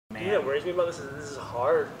thing that worries me about this is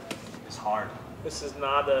hard. It's hard. This is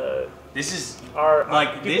not a. This is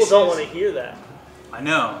like people don't want to hear that. I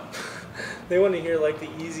know. They want to hear like the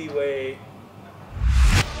easy way.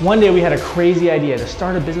 One day we had a crazy idea to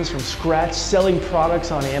start a business from scratch selling products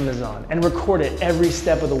on Amazon and record it every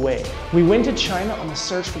step of the way. We went to China on the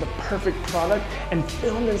search for the perfect product and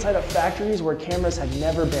filmed inside of factories where cameras had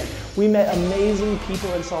never been. We met amazing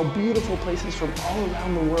people and saw beautiful places from all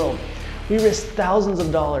around the world. We risked thousands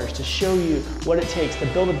of dollars to show you what it takes to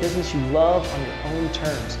build a business you love on your own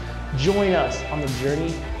terms. Join us on the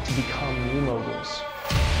journey to become new moguls.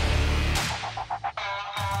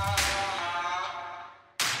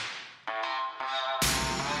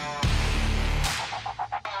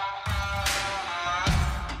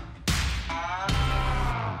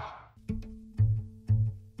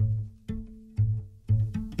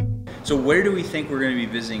 So where do we think we're going to be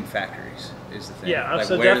visiting factories is the thing. Yeah, like,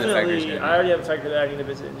 so where definitely, I already have a factory that I need to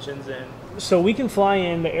visit in Shenzhen. So we can fly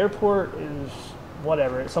in, the airport is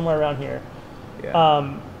whatever, somewhere around here.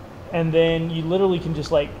 Yeah. And then you literally can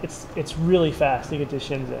just like, it's really fast to get to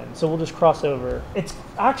Shenzhen. So we'll just cross over. It's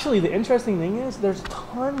actually, the interesting thing is there's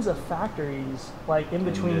tons of factories like in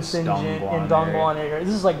between Shenzhen and Dongguan area.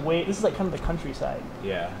 This is like kind of the countryside.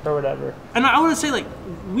 Yeah. Or whatever. And I want to say like,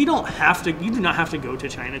 you do not have to go to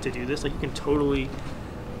China to do this. Like we can totally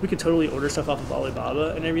order stuff off of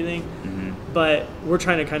Alibaba and everything. Mm-hmm. But we're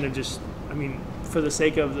trying to kind of just, I mean, for the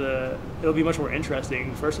sake of it'll be much more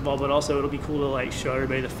interesting, first of all, but also it'll be cool to like show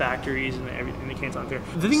everybody the factories and everything, the Canton Fair.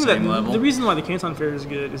 The thing the reason why the Canton Fair is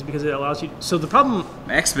good is because it allows you. So the problem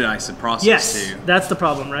expedites the process. Yes, too. That's the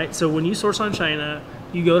problem, right? So when you source on China,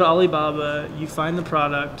 you go to Alibaba, you find the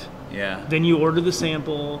product. Yeah. Then you order the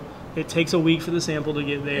sample. It takes a week for the sample to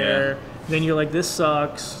get there. Yeah. Then you're like, this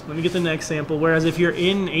sucks. Let me get the next sample. Whereas if you're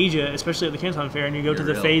in Asia, especially at the Canton Fair, and you go to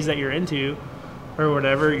the phase that you're into, or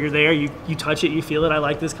whatever, you're there, you touch it, you feel it, I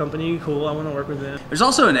like this company, cool, I want to work with them. There's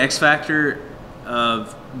also an X factor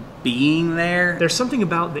of being there. There's something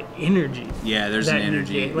about the energy. Yeah, there's an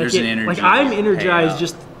energy. Like there's an energy. Like I'm energized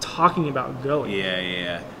just talking about going.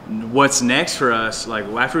 Yeah. What's next for us, like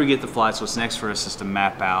after we get the flights, what's next for us is to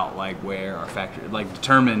map out like where our factory, like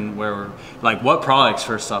determine where we're, like what products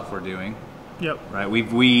first off we're doing. Yep. Right,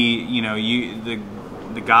 the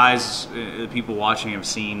guys, the people watching have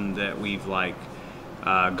seen that we've like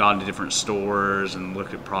gone to different stores and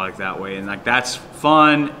looked at product that way, and like that's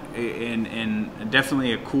fun and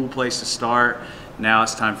definitely a cool place to start. Now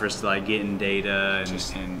it's time for us to like get in data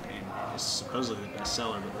and it's supposedly the best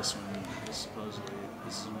seller, but this one is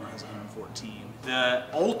this one has 114. The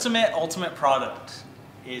ultimate product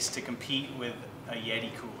is to compete with a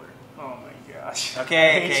Yeti cooler. Oh my gosh.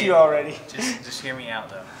 Okay. I hate you already. Just hear me out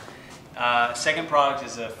though. Second product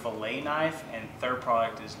is a fillet knife, and third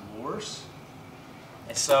product is lures.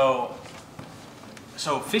 And so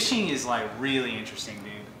fishing is like really interesting,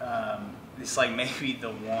 dude. It's like maybe the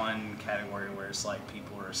one category where it's like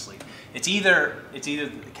people are asleep. It's either the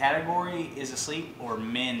category is asleep or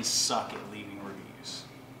men suck at leaving reviews,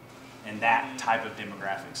 and that type of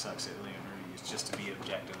demographic sucks at leaving reviews. Just to be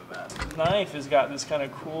objective about it. The knife has got this kind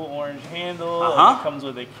of cool orange handle. And it comes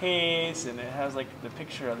with a case, and it has like the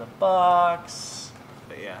picture of the box.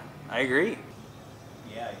 But yeah, I agree.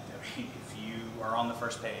 Yeah, if you are on the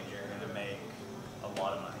first page, you're going to make a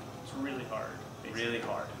lot of money. It's really hard. Basically.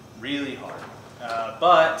 Really hard.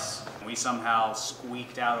 But we somehow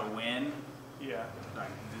squeaked out a win. Yeah.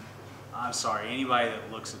 Like, I'm sorry, anybody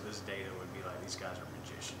that looks at this data would be like, these guys are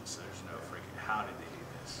magicians. There's no freaking, how did they do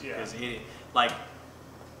this? Yeah. Because it, like...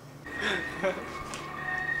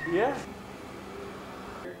 Yeah.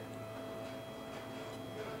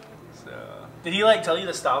 So... Did he like tell you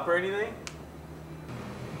to stop or anything?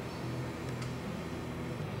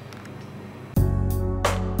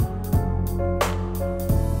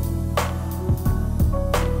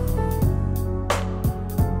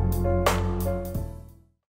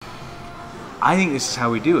 I think this is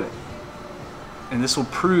how we do it. And this will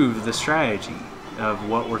prove the strategy of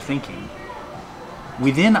what we're thinking.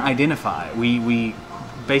 We then identify, we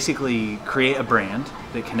basically create a brand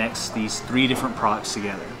that connects these 3 different products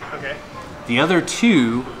together. Okay. The other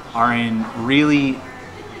 2 are in really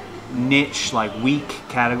niche, like weak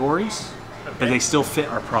categories, but they still fit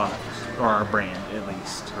our product, or our brand at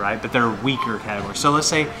least, right? But they're weaker categories. So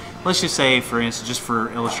let's just say, for instance, just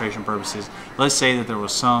for illustration purposes, let's say that there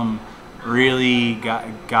was some really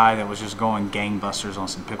guy that was just going gangbusters on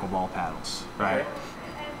some pickleball paddles, right?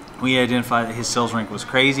 We identified that his sales rank was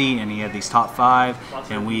crazy, and he had these top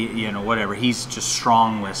 5, and we, whatever, he's just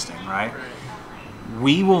strong listing, right?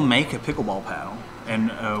 We will make a pickleball paddle,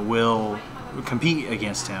 and we'll compete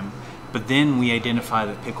against him, But then we identify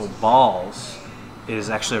that pickleballs is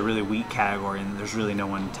actually a really weak category and there's really no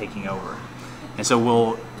one taking over. And so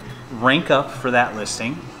we'll rank up for that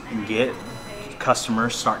listing and get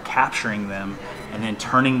customers, start capturing them, and then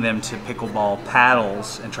turning them to pickleball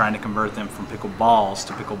paddles and trying to convert them from pickleballs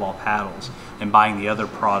to pickleball paddles and buying the other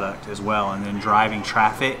product as well, and then driving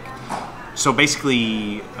traffic. So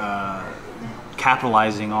basically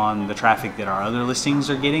capitalizing on the traffic that our other listings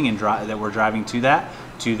are getting and that we're driving to that,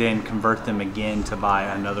 to then convert them again to buy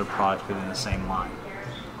another product within the same line.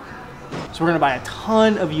 So we're gonna buy a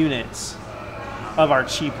ton of units of our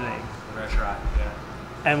cheap thing. That's right, yeah.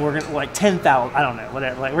 And we're gonna, like 10,000, I don't know,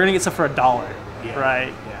 whatever. Like we're gonna get stuff for $1, Yeah.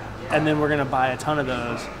 right? Yeah. And then we're gonna buy a ton of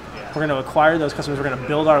those. Yeah. We're gonna acquire those customers. We're gonna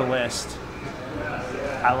build our list.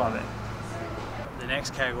 I love it. The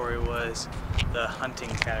next category was the hunting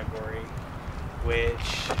category,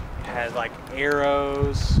 which has like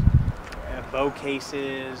arrows, bow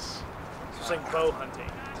cases. It's like bow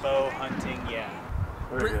hunting. Bow hunting, yeah.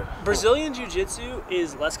 Brazilian Jiu-Jitsu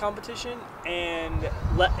is less competition, and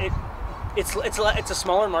it's a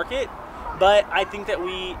smaller market. But I think that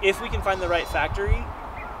if we can find the right factory,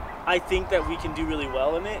 I think that we can do really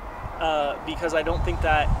well in it, because I don't think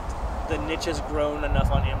that the niche has grown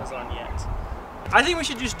enough on Amazon yet. I think we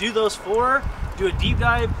should just do those 4, do a deep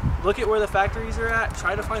dive, look at where the factories are at,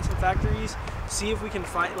 try to find some factories, see if we can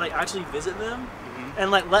find, like, actually visit them,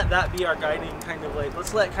 and like let that be our guiding kind of, like,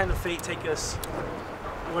 let's let kind of fate take us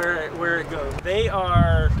where it goes. They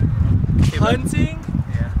are hunting,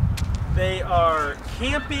 they are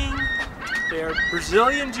camping, they are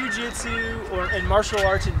Brazilian Jiu-Jitsu and martial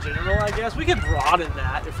arts in general, I guess. We could broaden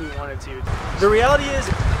that if we wanted to. The reality is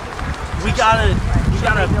we gotta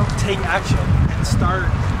take action and start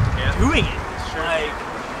doing it. Like,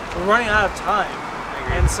 we're running out of time.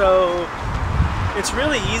 And so it's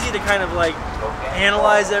really easy to kind of like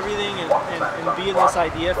analyze everything and be in this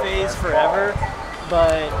idea phase forever,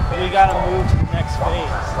 but we gotta move to the next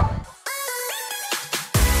phase.